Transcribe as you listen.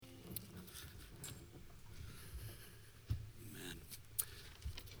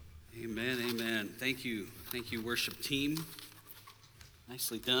Thank you. Thank you, worship team.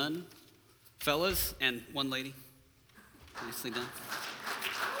 Nicely done. Fellas and one lady. Nicely done.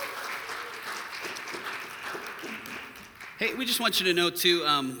 Hey, we just want you to know, too,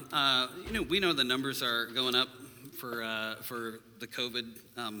 we know the numbers are going up for the COVID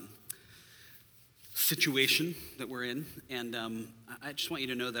situation that we're in. And I just want you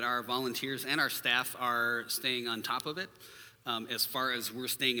to know that our volunteers and our staff are staying on top of it. As far as we're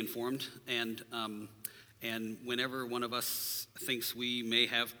staying informed, and whenever one of us thinks we may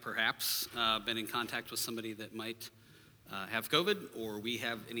have perhaps been in contact with somebody that might have COVID, or we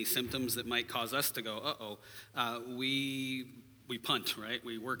have any symptoms that might cause us to go, we punt, right?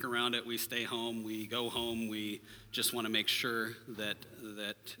 We work around it, we stay home, we go home, we just want to make sure that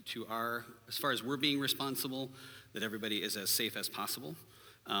as far as we're being responsible, that everybody is as safe as possible.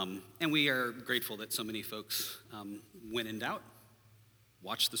 And we are grateful that so many folks, when in doubt,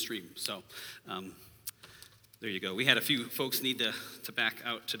 watch the stream. So there you go. We had a few folks need to back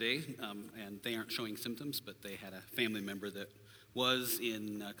out today, and they aren't showing symptoms, but they had a family member that was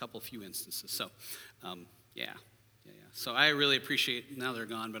in a few instances. So, yeah. So I really appreciate, now they're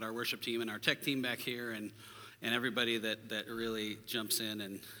gone, but our worship team and our tech team back here and everybody that really jumps in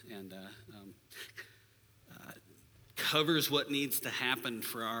and covers what needs to happen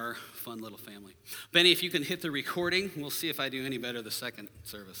for our fun little family. Benny, if you can hit the recording, we'll see if I do any better the second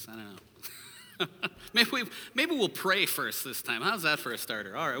service. I don't know. Maybe we'll pray first this time. How's that for a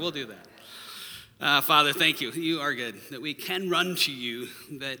starter? All right, we'll do that. Father, thank you. You are good, that we can run to you,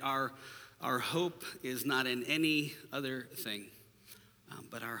 that our hope is not in any other thing,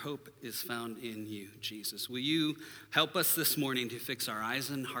 but our hope is found in you, Jesus. Will you help us this morning to fix our eyes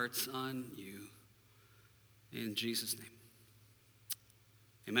and hearts on you? In Jesus' name,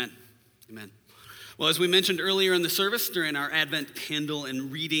 amen. Amen. Well, as we mentioned earlier in the service, during our Advent candle and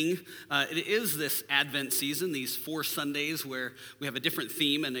reading, it is this Advent season, these 4 Sundays where we have a different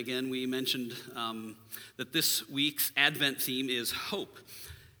theme. And again, we mentioned that this week's Advent theme is hope.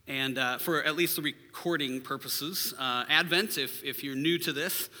 And for at least the recording purposes, Advent, if you're new to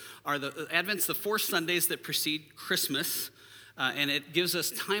this, Advent's the 4 Sundays that precede Christmas. And it gives us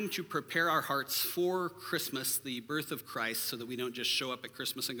time to prepare our hearts for Christmas, the birth of Christ, so that we don't just show up at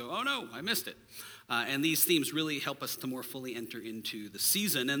Christmas and go, oh no, I missed it. And these themes really help us to more fully enter into the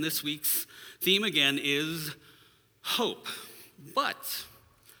season. And this week's theme again is hope. But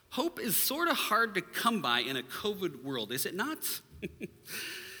hope is sort of hard to come by in a COVID world, is it not?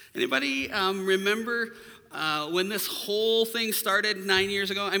 Anybody remember when this whole thing started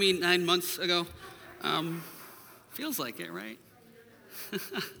 9 months ago? Feels like it, right?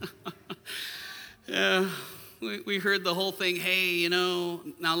 Yeah, we heard the whole thing, hey, now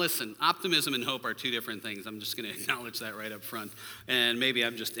listen, optimism and hope are 2 different things. I'm just going to acknowledge that right up front. And maybe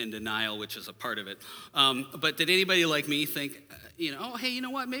I'm just in denial, which is a part of it. But did anybody like me think, hey, you know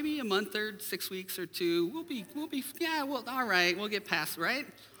what, maybe a month or 6 weeks or 2, all right, we'll get past, right?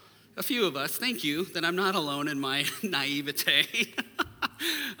 A few of us, thank you, that I'm not alone in my naivete.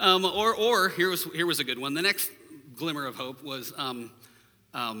 Or here was a good one. The next glimmer of hope was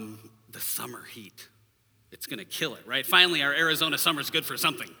the summer heat. It's going to kill it, right? Finally, our Arizona summer's good for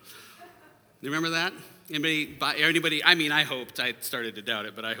something. You remember that? Anybody? I hoped. I started to doubt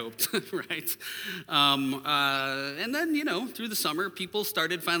it, but I hoped, right? And then, through the summer, people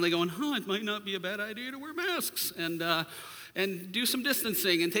started finally going, it might not be a bad idea to wear masks and do some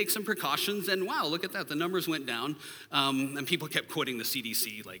distancing and take some precautions. And wow, look at that. The numbers went down. And people kept quoting the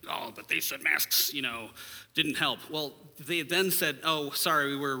CDC like, but they said masks, didn't help. Well, they then said, sorry,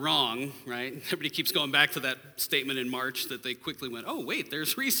 we were wrong, right? Everybody keeps going back to that statement in March that they quickly went, wait,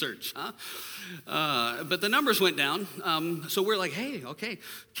 there's research, huh? But the numbers went down. So we're like, hey, okay,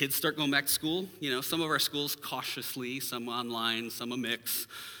 kids start going back to school. Some of our schools cautiously, some online, some a mix,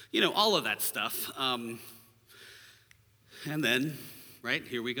 all of that stuff. And then, right,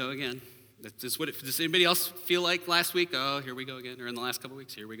 here we go again. Does anybody else feel like last week? Oh, here we go again. Or in the last couple of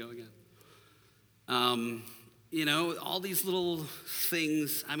weeks, here we go again. All these little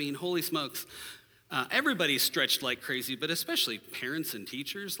things, holy smokes. Everybody's stretched like crazy, but especially parents and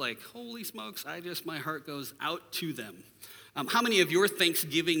teachers, like, holy smokes, my heart goes out to them. How many of your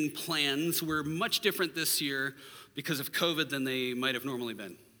Thanksgiving plans were much different this year because of COVID than they might have normally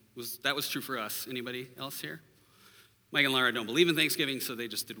been? That was true for us. Anybody else here? Mike and Laura don't believe in Thanksgiving, so they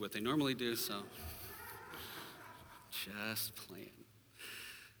just did what they normally do, so just playing.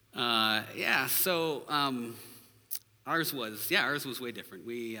 Ours was way different.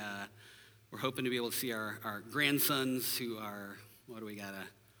 We were hoping to be able to see our grandsons who are, a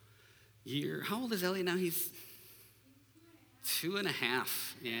year. How old is Ellie now? He's 2.5,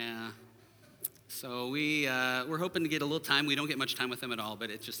 yeah. So we're hoping to get a little time. We don't get much time with them at all, but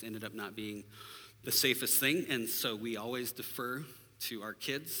it just ended up not being the safest thing. And so we always defer to our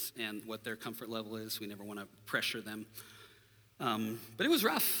kids and what their comfort level is. We never want to pressure them. But it was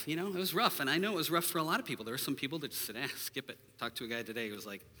rough, it was rough. And I know it was rough for a lot of people. There were some people that just said, skip it. Talked to a guy today who was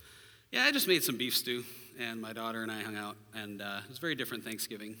like, yeah, I just made some beef stew, and my daughter and I hung out, and it was a very different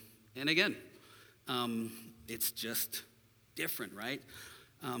Thanksgiving. And again, it's just different, right?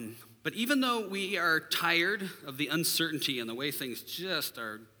 But even though we are tired of the uncertainty and the way things just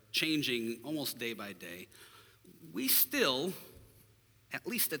are changing almost day by day, we still, at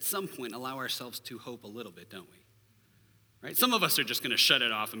least at some point, allow ourselves to hope a little bit, don't we? Right? Some of us are just going to shut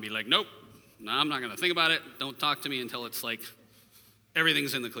it off and be like, nope, no, I'm not going to think about it. Don't talk to me until it's like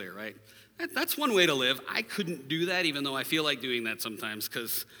everything's in the clear, right? That's one way to live. I couldn't do that, even though I feel like doing that sometimes,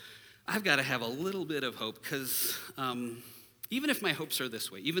 because I've got to have a little bit of hope, because even if my hopes are this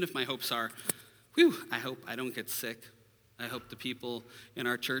way, even if my hopes are, I hope I don't get sick. I hope the people in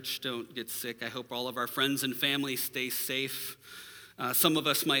our church don't get sick. I hope all of our friends and family stay safe. Some of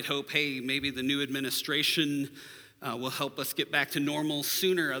us might hope, hey, maybe the new administration will help us get back to normal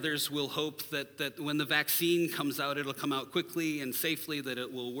sooner. Others will hope that when the vaccine comes out, it'll come out quickly and safely, that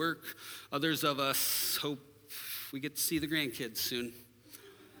it will work. Others of us hope we get to see the grandkids soon,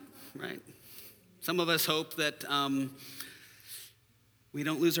 right? Some of us hope that we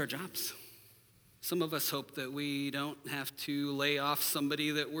don't lose our jobs. Some of us hope that we don't have to lay off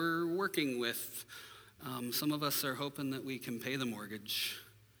somebody that we're working with. Some of us are hoping that we can pay the mortgage.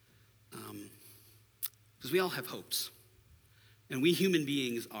 Because we all have hopes. And we human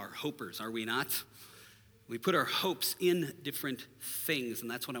beings are hopers, are we not? We put our hopes in different things, and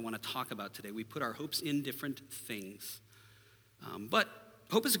that's what I want to talk about today. We put our hopes in different things. But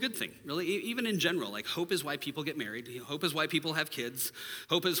hope is a good thing, really, even in general. Like, hope is why people get married. Hope is why people have kids.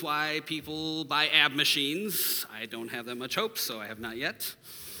 Hope is why people buy ab machines. I don't have that much hope, so I have not yet.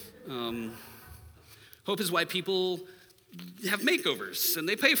 Hope is why people have makeovers, and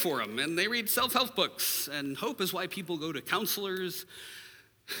they pay for them, and they read self-help books. And hope is why people go to counselors,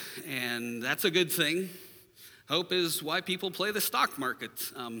 and that's a good thing. Hope is why people play the stock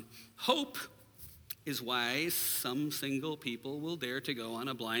market. Hope is why some single people will dare to go on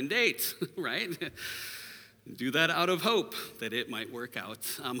a blind date, right? Do that out of hope that it might work out.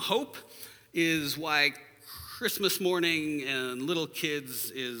 Hope is why Christmas morning and little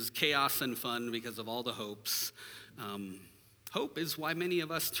kids is chaos and fun because of all the hopes. Hope is why many of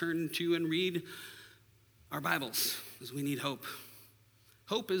us turn to and read our Bibles, because we need hope.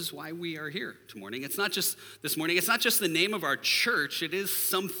 Hope is why we are here this morning. It's not just the name of our church. It is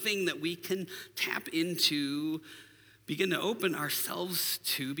something that we can tap into, begin to open ourselves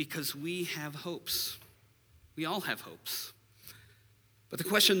to, because we have hopes. We all have hopes. But the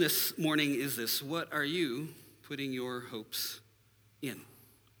question this morning is this: what are you putting your hopes in?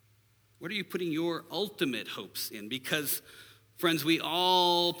 What are you putting your ultimate hopes in? Because, friends, we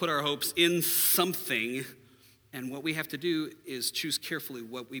all put our hopes in something, and what we have to do is choose carefully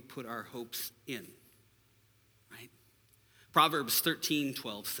what we put our hopes in, right? Proverbs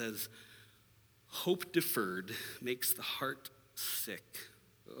 13:12 says, hope deferred makes the heart sick.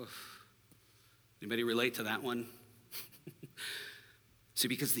 Ugh. Anybody relate to that one? See,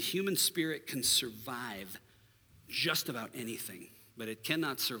 because the human spirit can survive just about anything, but it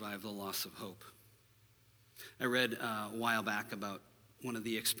cannot survive the loss of hope. I read a while back about one of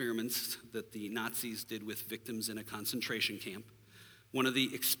the experiments that the Nazis did with victims in a concentration camp. One of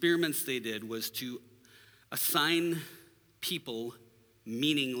the experiments they did was to assign people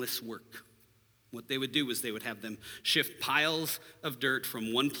meaningless work. What they would do was they would have them shift piles of dirt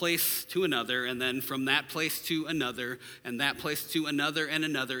from one place to another, and then from that place to another, and that place to another and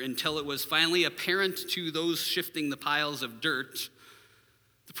another, until it was finally apparent to those shifting the piles of dirt,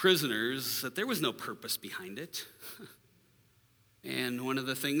 the prisoners, that there was no purpose behind it. And one of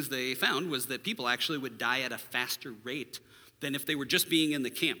the things they found was that people actually would die at a faster rate than if they were just being in the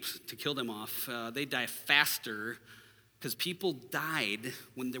camp to kill them off. They die faster because people died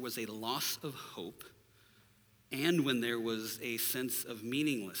when there was a loss of hope and when there was a sense of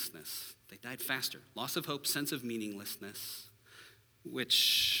meaninglessness. They died faster. Loss of hope, sense of meaninglessness,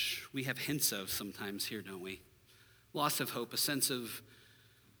 which we have hints of sometimes here, don't we? Loss of hope, a sense of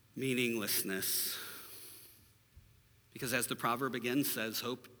meaninglessness. Because as the proverb again says,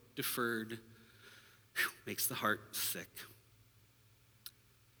 hope deferred makes the heart sick.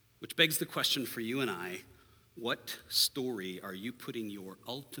 Which begs the question for you and I: what story are you putting your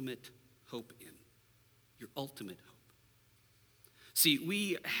ultimate hope in? Your ultimate hope. See,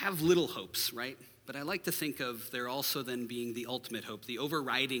 we have little hopes, right? But I like to think of there also then being the ultimate hope, the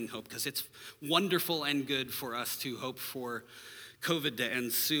overriding hope, because it's wonderful and good for us to hope for COVID to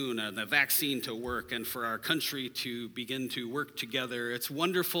end soon, the vaccine to work, and for our country to begin to work together. It's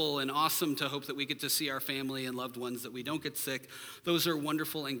wonderful and awesome to hope that we get to see our family and loved ones, that we don't get sick. Those are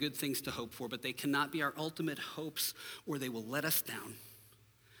wonderful and good things to hope for, but they cannot be our ultimate hopes, or they will let us down.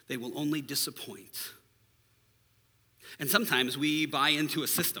 They will only disappoint. And sometimes we buy into a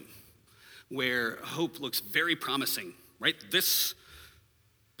system where hope looks very promising, right? This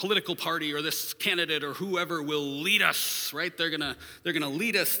political party or this candidate or whoever will lead us, right? They're gonna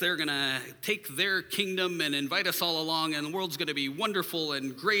lead us. They're gonna take their kingdom and invite us all along, and the world's gonna be wonderful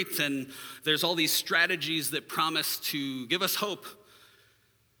and great. And there's all these strategies that promise to give us hope.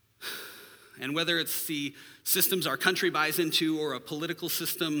 And whether it's the systems our country buys into or a political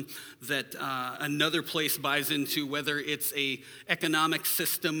system that another place buys into, whether it's a economic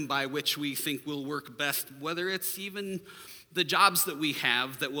system by which we think will work best, whether it's even the jobs that we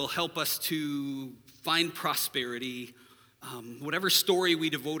have that will help us to find prosperity, whatever story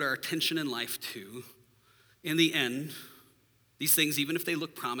we devote our attention in life to, in the end, these things, even if they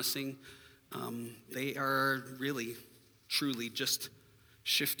look promising, they are really, truly just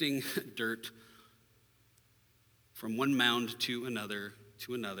shifting dirt from one mound to another,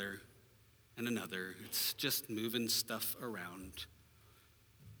 and another. It's just moving stuff around.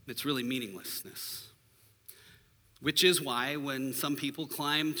 It's really meaninglessness. Which is why when some people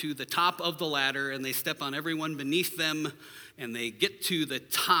climb to the top of the ladder and they step on everyone beneath them and they get to the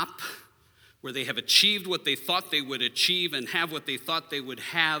top where they have achieved what they thought they would achieve and have what they thought they would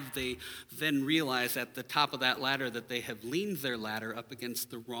have, they then realize at the top of that ladder that they have leaned their ladder up against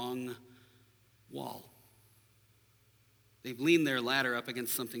the wrong wall. They've leaned their ladder up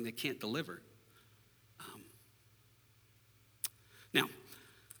against something they can't deliver. Now,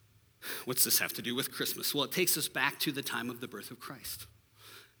 what's this have to do with Christmas? Well, it takes us back to the time of the birth of Christ.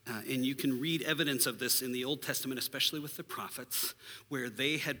 And you can read evidence of this in the Old Testament, especially with the prophets, where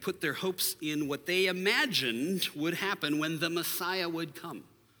they had put their hopes in what they imagined would happen when the Messiah would come.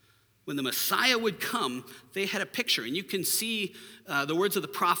 When the Messiah would come, they had a picture. And you can see the words of the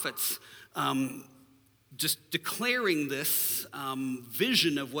prophets just declaring this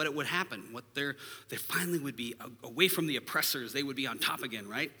vision of what it would happen. They finally would be away from the oppressors. They would be on top again,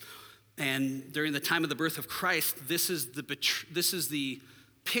 right? And during the time of the birth of Christ, this is the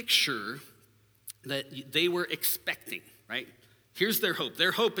picture that they were expecting, right? Here's their hope.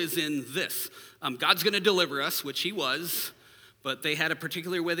 Their hope is in this. God's going to deliver us, which he was, but they had a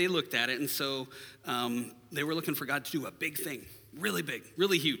particular way they looked at it. And so they were looking for God to do a big thing, really big,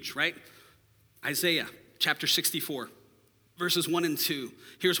 really huge, right? Isaiah chapter 64, verses 1 and 2.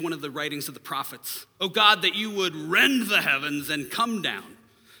 Here's one of the writings of the prophets. "O God, that you would rend the heavens and come down."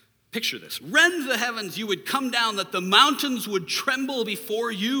 Picture this. Rend the heavens, you would come down, that the mountains would tremble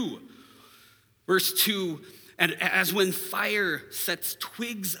before you. Verse 2, "And as when fire sets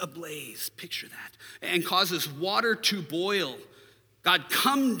twigs ablaze," picture that, "and causes water to boil. God,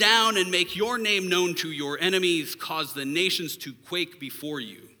 come down and make your name known to your enemies, cause the nations to quake before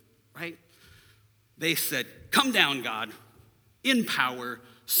you." Right? They said, "Come down, God, in power,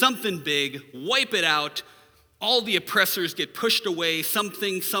 something big, wipe it out. All the oppressors get pushed away,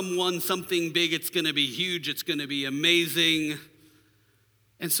 something, someone, something big. It's going to be huge. It's going to be amazing."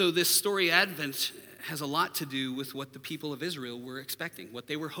 And so this story, Advent, has a lot to do with what the people of Israel were expecting, what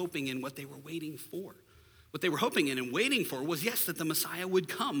they were hoping and what they were waiting for. What they were hoping in and waiting for was, yes, that the Messiah would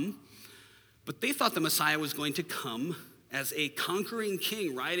come, but they thought the Messiah was going to come as a conquering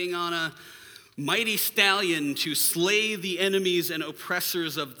king riding on a mighty stallion to slay the enemies and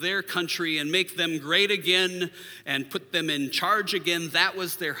oppressors of their country and make them great again and put them in charge again. That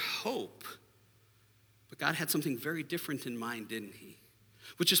was their hope. But God had something very different in mind, didn't he?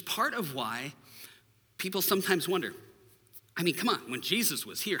 Which is part of why people sometimes wonder, I mean, come on, when Jesus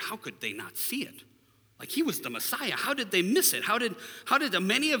was here, how could they not see it? Like, he was the Messiah. How did they miss it? How did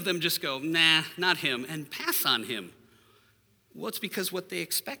many of them just go, nah, not him, and pass on him? Well, it's because what they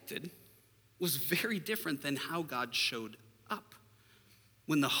expected was very different than how God showed up.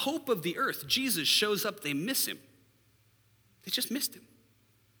 When the hope of the earth, Jesus, shows up, they miss him. They just missed him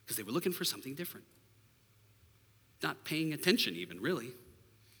because they were looking for something different. Not paying attention even, really.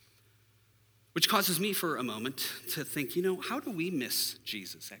 Which causes me for a moment to think, how do we miss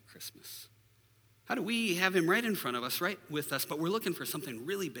Jesus at Christmas? How do we have him right in front of us, right with us, but we're looking for something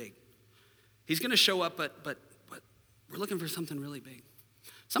really big? He's going to show up, but we're looking for something really big.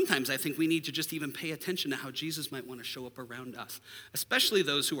 Sometimes I think we need to just even pay attention to how Jesus might want to show up around us, especially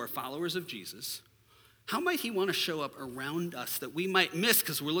those who are followers of Jesus How might he want to show up around us that we might miss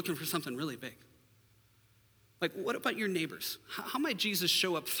because we're looking for something really big? Like, what about your neighbors? How might Jesus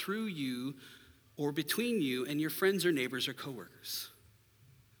show up through you or between you and your friends or neighbors or coworkers,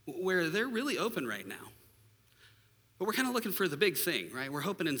 where they're really open right now? But we're kind of looking for the big thing, right? We're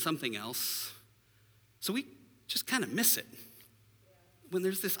hoping in something else. So we just kind of miss it when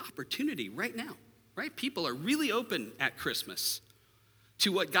there's this opportunity right now, right? People are really open at Christmas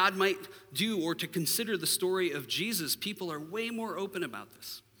to what God might do or to consider the story of Jesus. People are way more open about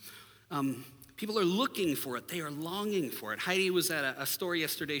this. People are looking for it. They are longing for it. Heidi was at a store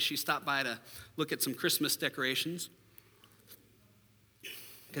yesterday. She stopped by to look at some Christmas decorations.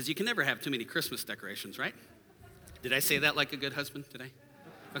 Because you can never have too many Christmas decorations, right? Did I say that like a good husband? Did I?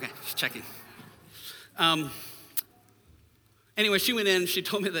 Okay, just checking. Anyway, she went in. She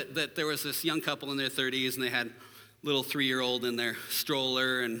told me that there was this young couple in their 30s, and they had a little 3-year-old in their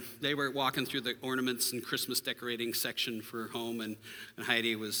stroller, and they were walking through the ornaments and Christmas decorating section for home, and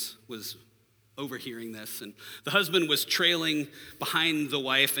Heidi was overhearing this, and the husband was trailing behind the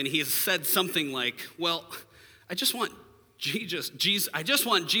wife, and he said something like, well, I just want Jesus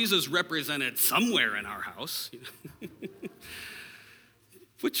represented somewhere in our house.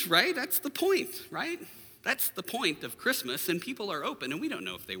 Which, right, that's the point, right? That's the point of Christmas, and people are open, and we don't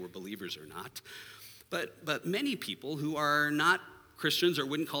know if they were believers or not. But many people who are not Christians or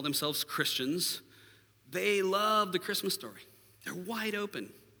wouldn't call themselves Christians, they love the Christmas story. They're wide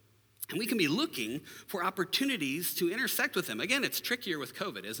open. And we can be looking for opportunities to intersect with them. Again, it's trickier with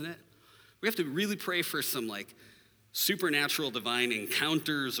COVID, isn't it? We have to really pray for some supernatural divine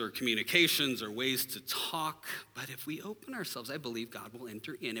encounters or communications or ways to talk. But if we open ourselves, I believe God will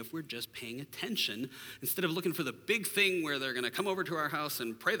enter in if we're just paying attention instead of looking for the big thing where they're going to come over to our house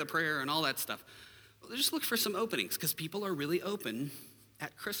and pray the prayer and all that stuff. Well, just look for some openings because people are really open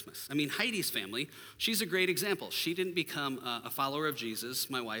at Christmas. I mean, Heidi's family, she's a great example. She didn't become a follower of Jesus,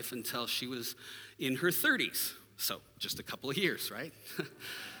 my wife, until she was in her 30s. So just a couple of years, right?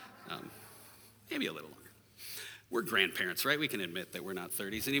 Maybe a little longer. We're grandparents, right? We can admit that we're not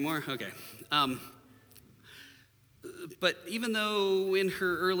 30s anymore. Okay. But even though in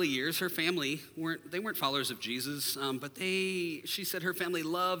her early years, her family weren't followers of Jesus, but she said her family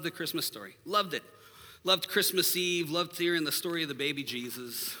loved the Christmas story, loved it. Loved Christmas Eve, loved hearing the story of the baby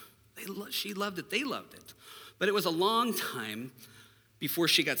Jesus. She loved it, they loved it. But it was a long time before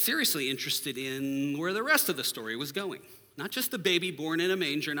she got seriously interested in where the rest of the story was going. Not just the baby born in a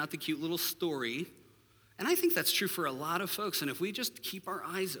manger, not the cute little story. And I think that's true for a lot of folks. And if we just keep our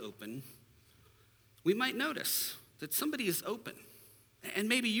eyes open, we might notice that somebody is open. And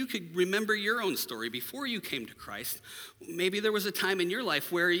maybe you could remember your own story before you came to Christ. Maybe there was a time in your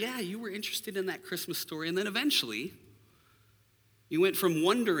life where, you were interested in that Christmas story, and then eventually you went from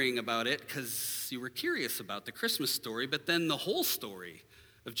wondering about it because you were curious about the Christmas story, but then the whole story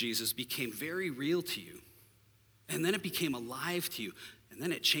of Jesus became very real to you. And then it became alive to you, and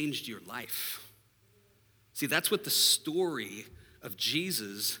then it changed your life. See, that's what the story of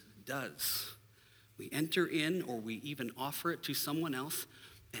Jesus does. We enter in or we even offer it to someone else,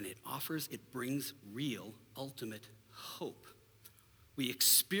 and it brings real, ultimate hope. We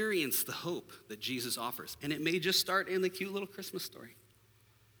experience the hope that Jesus offers. And it may just start in the cute little Christmas story.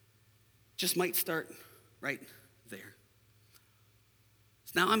 Just might start right there.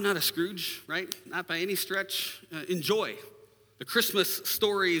 Now, I'm not a Scrooge, right? Not by any stretch. Enjoy the Christmas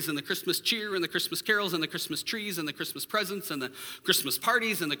stories and the Christmas cheer and the Christmas carols and the Christmas trees and the Christmas presents and the Christmas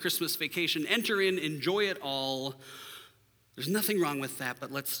parties and the Christmas vacation. Enter in, enjoy it all. There's nothing wrong with that,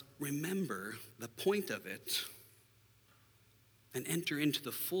 but let's remember the point of it and enter into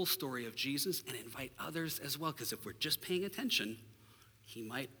the full story of Jesus and invite others as well, because if we're just paying attention, he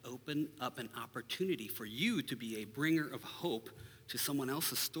might open up an opportunity for you to be a bringer of hope to someone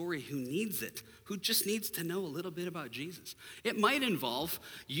else's story who needs it, who just needs to know a little bit about Jesus. It might involve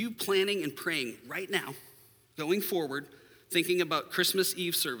you planning and praying right now, going forward, thinking about Christmas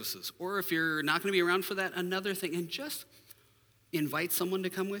Eve services, or if you're not going to be around for that, another thing, and just invite someone to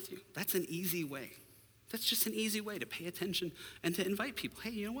come with you. That's an easy way. That's just an easy way to pay attention and to invite people.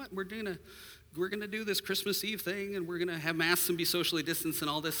 Hey, you know what? We're gonna do this Christmas Eve thing, and we're gonna have masks and be socially distanced and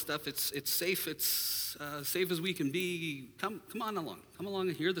all this stuff. It's safe. It's safe as we can be. Come on along. Come along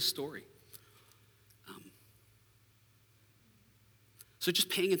and hear the story. So just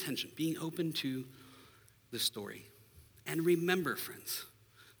paying attention, being open to the story, and remember, friends,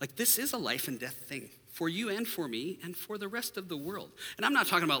 this is a life and death thing for you and for me and for the rest of the world. And I'm not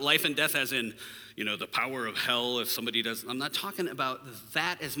talking about life and death as in, the power of hell if somebody does. I'm not talking about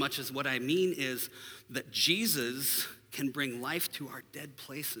that as much as what I mean is that Jesus can bring life to our dead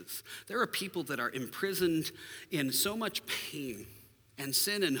places. There are people that are imprisoned in so much pain and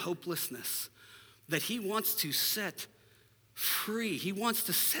sin and hopelessness that he wants to set free. He wants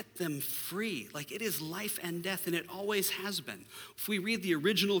to set them free. Like, it is life and death, and it always has been. If we read the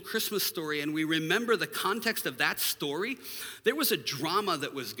original Christmas story and we remember the context of that story, there was a drama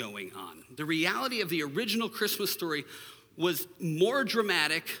that was going on. The reality of the original Christmas story was more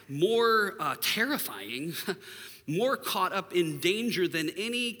dramatic, more terrifying, more caught up in danger than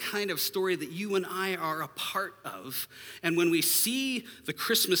any kind of story that you and I are a part of. And when we see the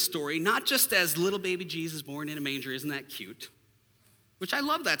Christmas story, not just as little baby Jesus born in a manger, isn't that cute? Which I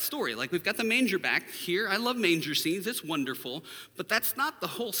love that story. Like, we've got the manger back here. I love manger scenes. It's wonderful. But that's not the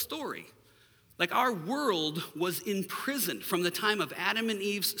whole story. Like, our world was imprisoned from the time of Adam and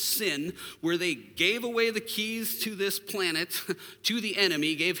Eve's sin, where they gave away the keys to this planet to the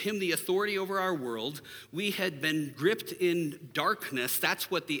enemy, gave him the authority over our world. We had been gripped in darkness.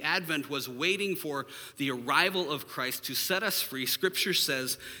 That's what the Advent was waiting for, the arrival of Christ to set us free. Scripture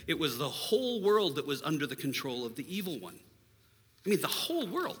says it was the whole world that was under the control of the evil one. I mean, the whole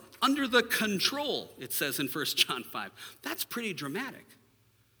world, under the control, it says in 1 John 5. That's pretty dramatic.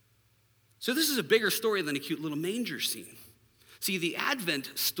 So this is a bigger story than a cute little manger scene. See, the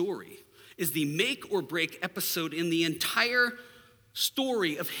Advent story is the make or break episode in the entire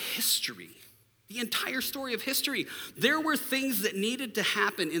story of history. The entire story of history. There were things that needed to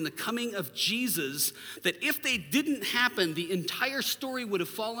happen in the coming of Jesus that if they didn't happen, the entire story would have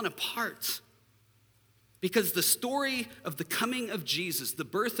fallen apart. Because the story of the coming of Jesus, the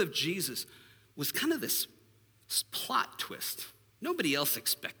birth of Jesus, was kind of this plot twist. Nobody else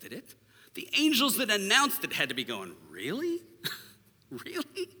expected it. The angels that announced it had to be going, really?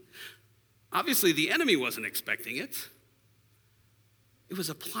 Really? Obviously, the enemy wasn't expecting it. It was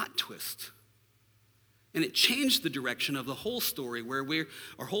a plot twist. And it changed the direction of the whole story, where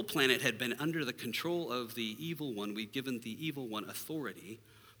our whole planet had been under the control of the evil one. We'd given the evil one authority.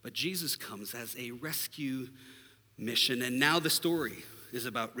 But Jesus comes as a rescue mission. And now the story is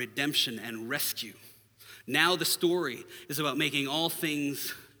about redemption and rescue. Now the story is about making all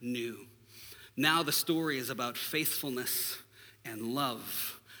things new. Now the story is about faithfulness and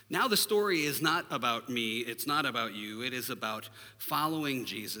love. Now the story is not about me, it's not about you. It is about following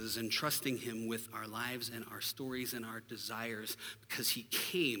Jesus and trusting him with our lives and our stories and our desires, because he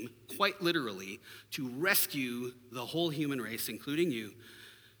came, quite literally, to rescue the whole human race, including you,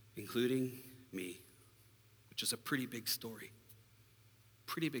 including me, which is a pretty big story.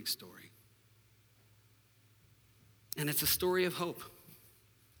 Pretty big story. And it's a story of hope.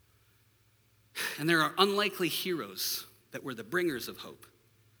 And there are unlikely heroes that were the bringers of hope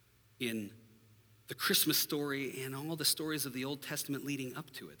in the Christmas story and all the stories of the Old Testament leading up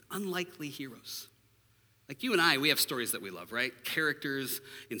to it. Unlikely heroes. Like you and I, we have stories that we love, right? Characters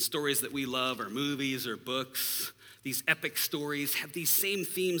in stories that we love, or movies or books. These epic stories have these same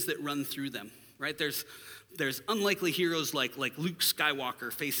themes that run through them, right? There's unlikely heroes like Luke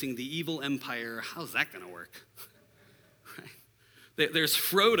Skywalker facing the evil empire. How's that going to work? Right? There's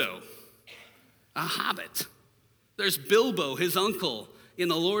Frodo, a hobbit. There's Bilbo, his uncle, in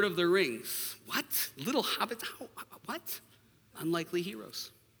The Lord of the Rings. What? Little hobbits? What? Unlikely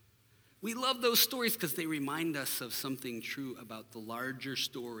heroes. We love those stories because they remind us of something true about the larger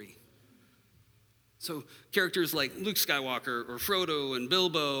story. So characters like Luke Skywalker or Frodo and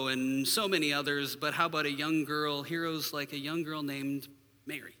Bilbo and so many others, but how about a young girl, heroes like a young girl named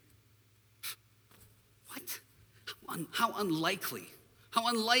Mary? What? How unlikely. How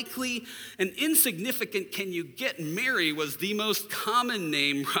unlikely and insignificant can you get? Mary was the most common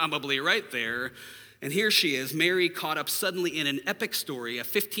name probably right there. And here she is, Mary, caught up suddenly in an epic story, a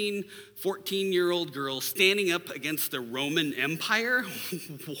 15, 14-year-old girl standing up against the Roman Empire.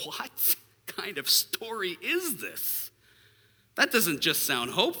 What kind of story is this? That doesn't just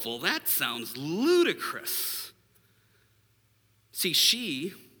sound hopeful, that sounds ludicrous. See,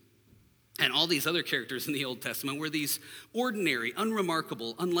 she and all these other characters in the Old Testament were these ordinary,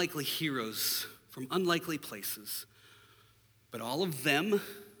 unremarkable, unlikely heroes from unlikely places. But all of them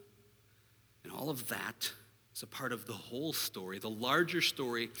and all of that is a part of the whole story, the larger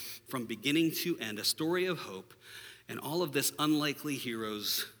story from beginning to end, a story of hope. And all of this unlikely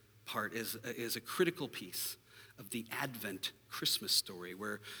heroes part is a critical piece of the Advent Christmas story,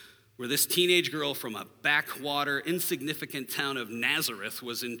 where this teenage girl from a backwater, insignificant town of Nazareth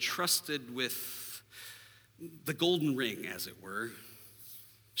was entrusted with the golden ring, as it were.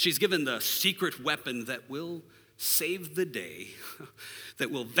 She's given the secret weapon that will save the day, that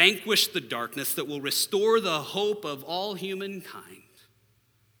will vanquish the darkness, that will restore the hope of all humankind.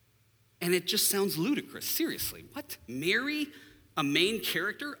 And it just sounds ludicrous. Seriously, what? Mary, a main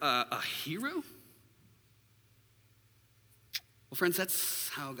character, a hero? Well, friends, that's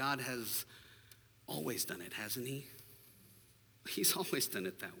how God has always done it, hasn't he? He's always done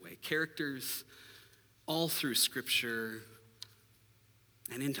it that way. Characters all through Scripture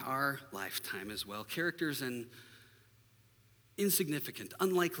and into our lifetime as well. Characters and insignificant,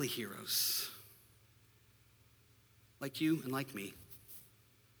 unlikely heroes like you and like me.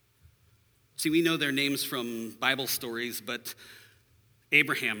 See, we know their names from Bible stories, but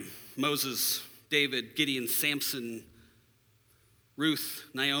Abraham, Moses, David, Gideon, Samson, Ruth,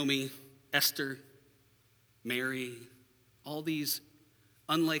 Naomi, Esther, Mary, all these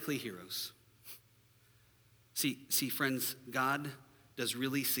unlikely heroes. See, friends, God does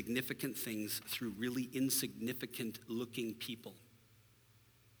really significant things through really insignificant looking people,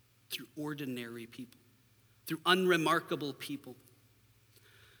 through ordinary people, through unremarkable people.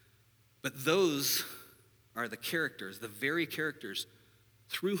 But those are the characters, the very characters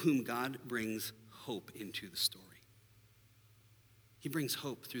through whom God brings hope into the story. He brings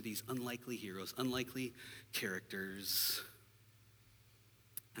hope through these unlikely heroes, unlikely characters.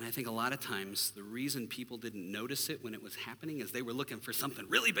 And I think a lot of times the reason people didn't notice it when it was happening is they were looking for something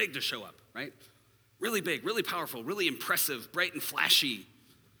really big to show up, right? Really big, really powerful, really impressive, bright and flashy.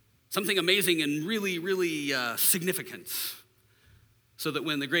 Something amazing and really, really significant. So that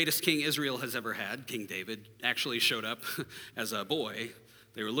when the greatest king Israel has ever had, King David, actually showed up as a boy,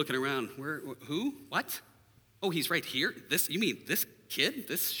 they were looking around. Who? What? Oh, he's right here? You mean this kid?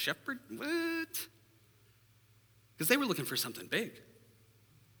 This shepherd? What? Because they were looking for something big.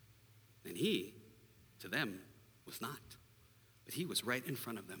 And he, to them, was not. But he was right in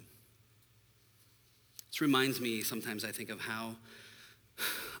front of them. This reminds me sometimes, I think, of how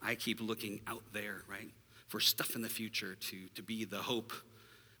I keep looking out there, right? For stuff in the future to be the hope.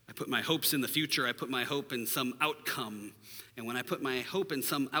 I put my hopes in the future. I put my hope in some outcome. And when I put my hope in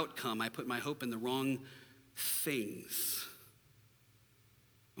some outcome, I put my hope in the wrong things.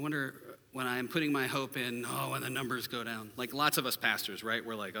 I wonder when I'm putting my hope in, when the numbers go down. Like lots of us pastors, right?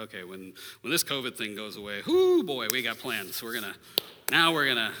 We're like, okay, when this COVID thing goes away, whoo, boy, we got plans. We're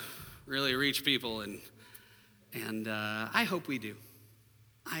gonna really reach people. And I hope we do.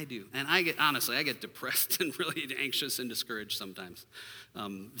 I do. And I get depressed and really anxious and discouraged sometimes.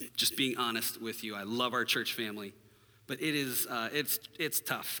 Just being honest with you, I love our church family, but it's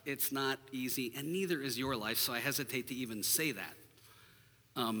tough. It's not easy, and neither is your life, so I hesitate to even say that.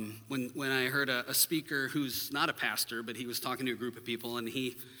 When I heard a speaker who's not a pastor, but he was talking to a group of people, and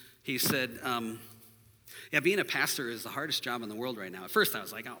he said, being a pastor is the hardest job in the world right now. At first I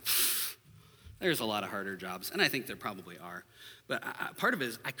was like, there's a lot of harder jobs, and I think there probably are. But part of it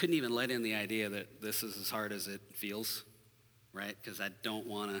is I couldn't even let in the idea that this is as hard as it feels, right? Because I don't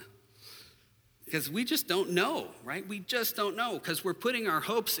want to, because we just don't know, right? We just don't know, because we're putting our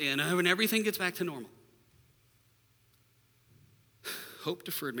hopes in when everything gets back to normal. Hope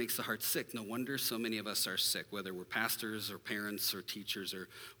deferred makes the heart sick. No wonder so many of us are sick, whether we're pastors or parents or teachers or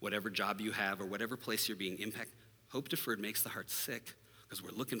whatever job you have or whatever place you're being impacted. Hope deferred makes the heart sick because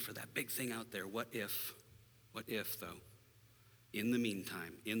we're looking for that big thing out there. What if, though? In the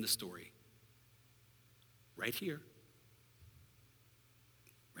meantime, in the story, right here,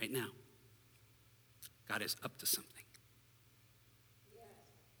 right now, God is up to something.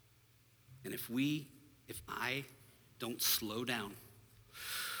 And if I don't slow down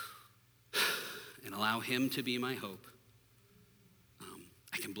and allow him to be my hope,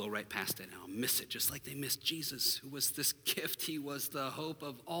 I can blow right past it and I'll miss it, just like they missed Jesus, who was this gift. He was the hope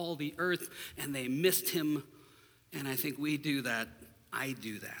of all the earth, and they missed him. And I think we do that. I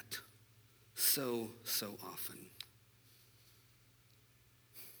do that so often.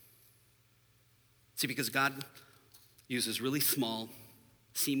 See, because God uses really small,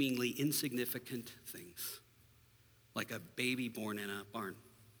 seemingly insignificant things, like a baby born in a barn.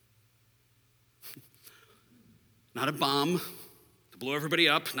 Not a bomb to blow everybody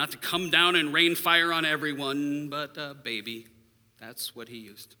up, not to come down and rain fire on everyone, but a baby. That's what he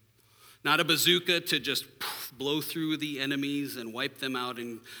used. Not a bazooka to just blow through the enemies and wipe them out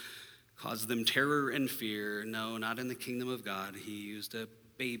and cause them terror and fear. No, not in the kingdom of God. He used a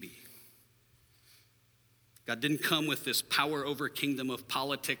baby. God didn't come with this power over kingdom of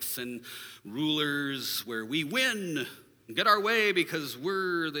politics and rulers where we win and get our way because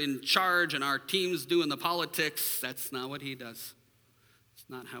we're in charge and our team's doing the politics. That's not what he does. It's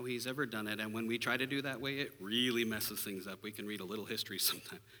not how he's ever done it. And when we try to do that way, it really messes things up. We can read a little history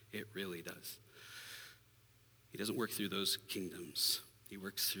sometime. It really does. He doesn't work through those kingdoms. He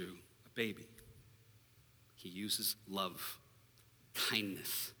works through a baby. He uses love,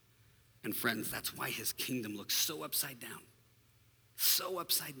 kindness, And friends, that's why his kingdom looks so upside down. So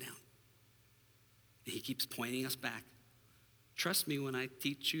upside down. He keeps pointing us back. Trust me when I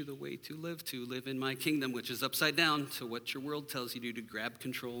teach you the way to live in my kingdom, which is upside down to what your world tells you to grab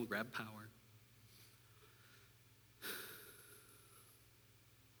control, grab power.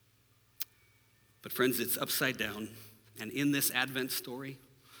 But friends, it's upside down. And in this Advent story,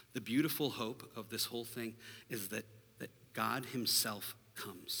 the beautiful hope of this whole thing is that God himself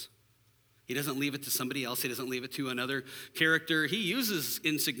comes. He doesn't leave it to somebody else. He doesn't leave it to another character. He uses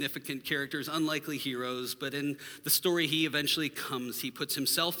insignificant characters, unlikely heroes, but in the story he eventually comes. He puts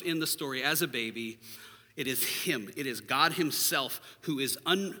himself in the story as a baby. It is him. It is God himself who is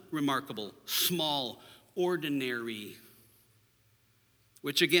unremarkable, small, ordinary.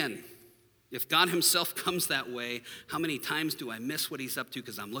 Which again, if God himself comes that way, how many times do I miss what he's up to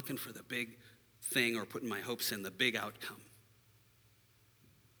because I'm looking for the big thing or putting my hopes in the big outcome?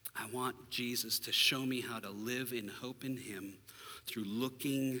 I want Jesus to show me how to live in hope in him through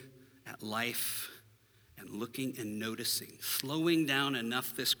looking at life and looking and noticing, slowing down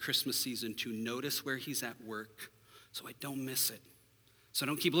enough this Christmas season to notice where he's at work so I don't miss it. So I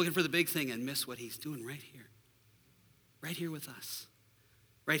don't keep looking for the big thing and miss what he's doing right here with us,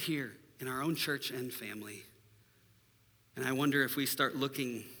 right here in our own church and family. And I wonder if we start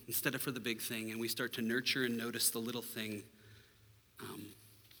looking instead of for the big thing and we start to nurture and notice the little thing,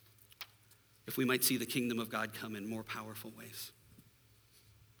 if we might see the kingdom of God come in more powerful ways.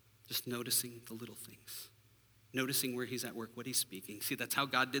 Just noticing the little things. Noticing where he's at work, what he's speaking. See, that's how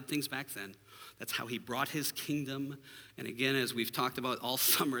God did things back then. That's how he brought his kingdom. And again, as we've talked about all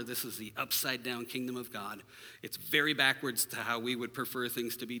summer, this is the upside down kingdom of God. It's very backwards to how we would prefer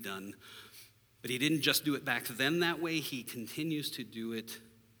things to be done. But he didn't just do it back then that way. He continues to do it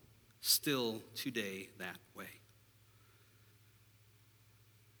still today that way.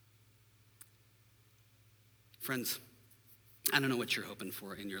 Friends, I don't know what you're hoping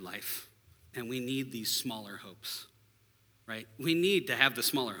for in your life, and we need these smaller hopes, right? We need to have the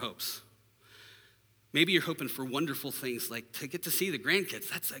smaller hopes. Maybe you're hoping for wonderful things like to get to see the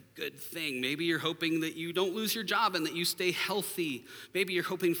grandkids. That's a good thing. Maybe you're hoping that you don't lose your job and that you stay healthy. Maybe you're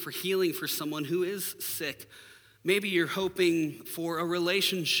hoping for healing for someone who is sick. Maybe you're hoping for a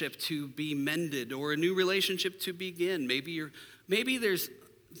relationship to be mended or a new relationship to begin. Maybe there's,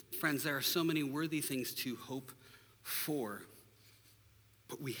 friends, there are so many worthy things to hope for.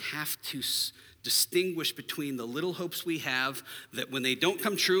 But we have to distinguish between the little hopes we have that when they don't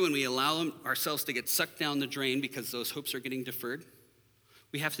come true and we allow ourselves to get sucked down the drain because those hopes are getting deferred,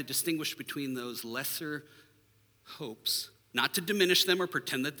 we have to distinguish between those lesser hopes, not to diminish them or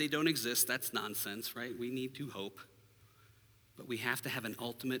pretend that they don't exist. That's nonsense, right? We need to hope. But we have to have an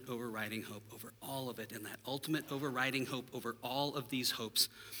ultimate overriding hope over all of it. And that ultimate overriding hope over all of these hopes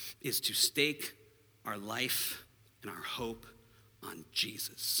is to stake our life and our hope on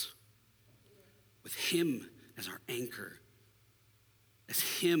Jesus. With him as our anchor, as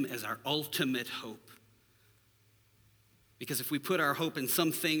him as our ultimate hope. Because if we put our hope in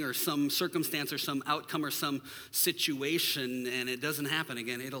something or some circumstance or some outcome or some situation and it doesn't happen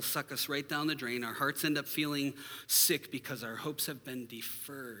again, it'll suck us right down the drain. Our hearts end up feeling sick because our hopes have been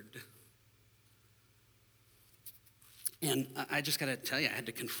deferred. And I just got to tell you, I had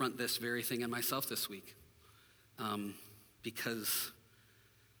to confront this very thing in myself this week. Because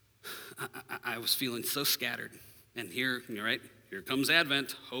I was feeling so scattered. And here comes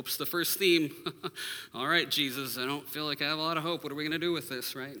Advent. Hope's the first theme. All right, Jesus, I don't feel like I have a lot of hope. What are we going to do with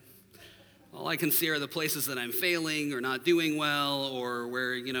this, right? All I can see are the places that I'm failing or not doing well or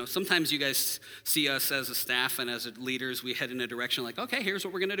where, sometimes you guys see us as a staff and as leaders, we head in a direction like, okay, here's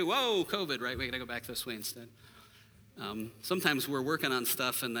what we're going to do. Whoa, COVID, right? We got to go back this way instead. Sometimes we're working on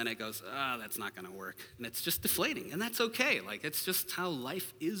stuff and then it goes, that's not going to work. And it's just deflating, and that's okay. Like, it's just how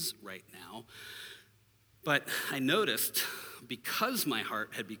life is right now. But I noticed because my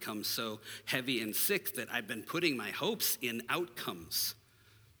heart had become so heavy and sick that I've been putting my hopes in outcomes.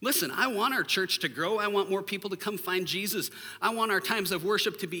 Listen, I want our church to grow. I want more people to come find Jesus. I want our times of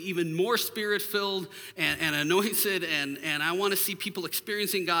worship to be even more spirit-filled and anointed, and I want to see people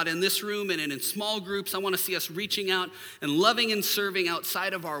experiencing God in this room and in small groups. I want to see us reaching out and loving and serving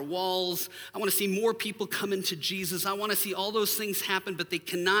outside of our walls. I want to see more people come into Jesus. I want to see all those things happen, but they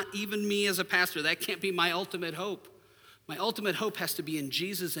cannot, even me as a pastor, that can't be my ultimate hope. My ultimate hope has to be in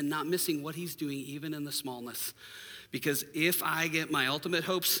Jesus and not missing what he's doing even in the smallness. Because if I get my ultimate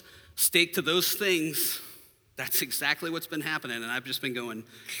hopes staked to those things, that's exactly what's been happening. And I've just been going,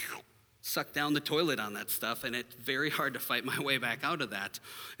 suck down the toilet on that stuff. And it's very hard to fight my way back out of that.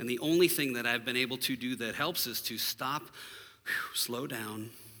 And the only thing that I've been able to do that helps is to stop, slow down,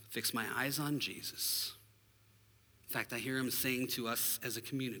 Fix my eyes on Jesus. In fact, I hear him saying to us as a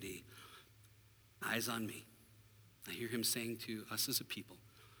community, eyes on me. I hear him saying to us as a people,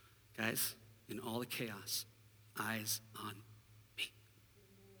 guys, in all the chaos, eyes on me.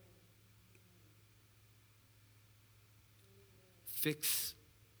 Fix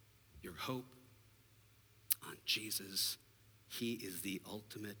your hope on Jesus. He is the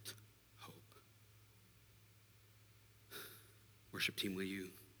ultimate hope. Worship team, will you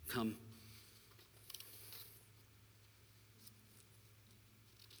come?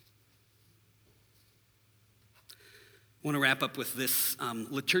 I want to wrap up with this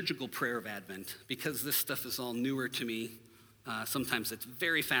liturgical prayer of Advent, because this stuff is all newer to me. Sometimes it's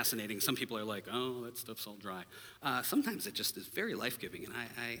very fascinating. Some people are like, oh, that stuff's all dry. Sometimes it just is very life-giving,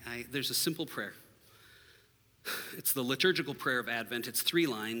 and there's a simple prayer. It's the liturgical prayer of Advent. It's 3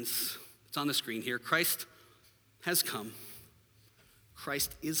 lines. It's on the screen here. Christ has come.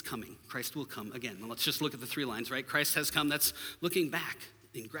 Christ is coming. Christ will come again. Now let's just look at the 3 lines, right? Christ has come. That's looking back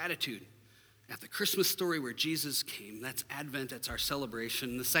in gratitude at the Christmas story where Jesus came. That's Advent. That's our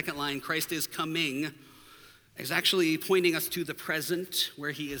celebration. The second line, Christ is coming, is actually pointing us to the present,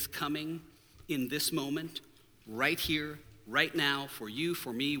 where he is coming in this moment, right here, right now, for you,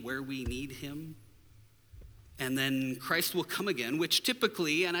 for me, where we need him. And then Christ will come again, which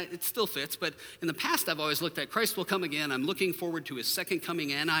typically, and it still fits, but in the past I've always looked at Christ will come again. I'm looking forward to his second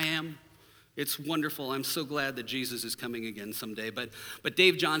coming, and I am. It's wonderful. I'm so glad that Jesus is coming again someday. But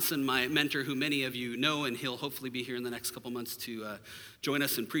Dave Johnson, my mentor, who many of you know, and he'll hopefully be here in the next couple months to join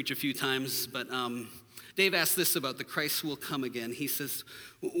us and preach a few times. But Dave asked this about the Christ will come again. He says,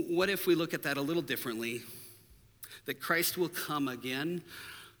 what if we look at that a little differently? That Christ will come again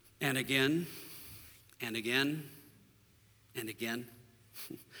and again and again and again.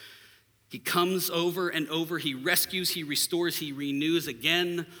 He comes over and over. He rescues, he restores, he renews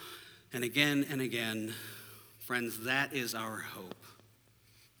again and again and again. Friends, that is our hope.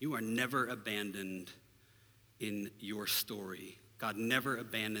 You are never abandoned in your story. God never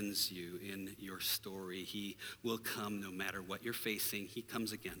abandons you in your story. He will come no matter what you're facing. He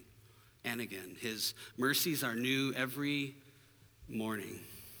comes again and again. His mercies are new every morning.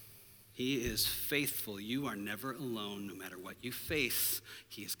 He is faithful. You are never alone no matter what you face.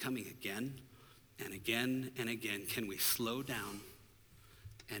 He is coming again and again and again. Can we slow down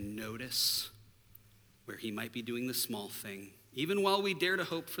and notice where he might be doing the small thing? Even while we dare to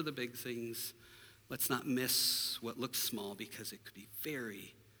hope for the big things, let's not miss what looks small, because it could be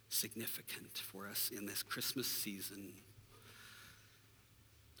very significant for us in this Christmas season.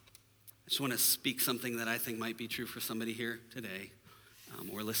 I just want to speak something that I think might be true for somebody here today,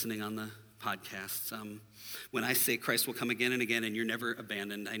 or listening on the podcasts. When I say Christ will come again and again and you're never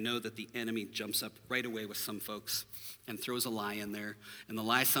abandoned, I know that the enemy jumps up right away with some folks and throws a lie in there. And the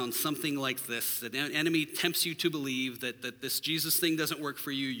lie sounds something like this: the enemy tempts you to believe that this Jesus thing doesn't work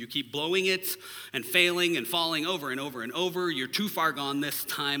for you. You keep blowing it and failing and falling over and over and over. You're too far gone this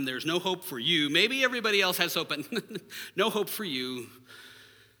time. There's no hope for you. Maybe everybody else has hope, but no hope for you.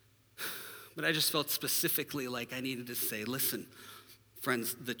 But I just felt specifically like I needed to say, listen,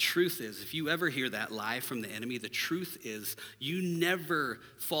 friends, the truth is, if you ever hear that lie from the enemy, the truth is you never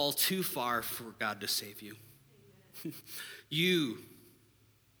fall too far for God to save you. You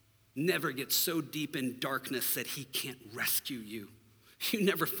never get so deep in darkness that he can't rescue you. You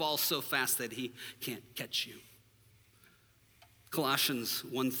never fall so fast that he can't catch you. Colossians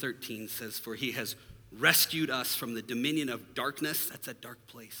 1:13 says, for he has rescued us from the dominion of darkness, that's a dark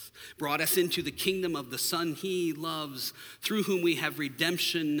place, brought us into the kingdom of the Son he loves, through whom we have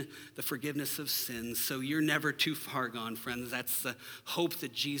redemption, the forgiveness of sins. So you're never too far gone, friends. That's the hope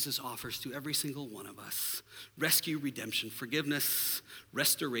that Jesus offers to every single one of us. Rescue, redemption, forgiveness,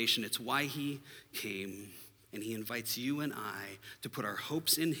 restoration. It's why he came, and he invites you and I to put our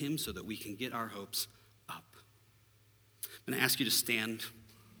hopes in him so that we can get our hopes up. I'm going to ask you to stand.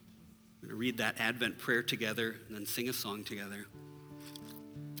 We're going to read that Advent prayer together and then sing a song together.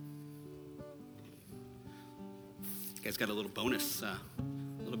 You guys got a little bonus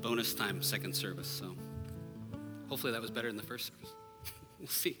time, second service. So hopefully that was better than the first service. We'll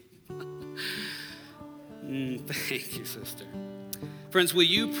see. Thank you, sister. Friends, will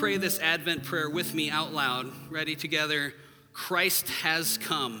you pray this Advent prayer with me out loud? Ready, together? Christ has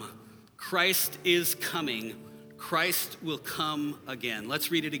come. Christ is coming. Christ will come again. Let's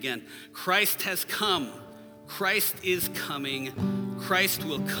read it again. Christ has come. Christ is coming. Christ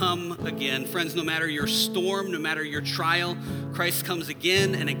will come again. Friends, no matter your storm, no matter your trial, Christ comes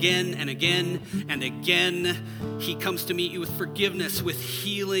again and again and again and again. He comes to meet you with forgiveness, with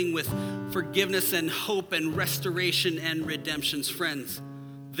healing, with forgiveness and hope and restoration and redemptions. Friends,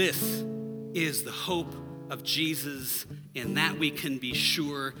 This is the hope of Jesus, and that we can be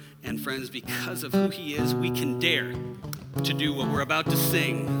sure. And friends, because of who he is, we can dare to do what we're about to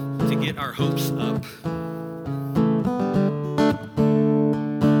sing to get our hopes up.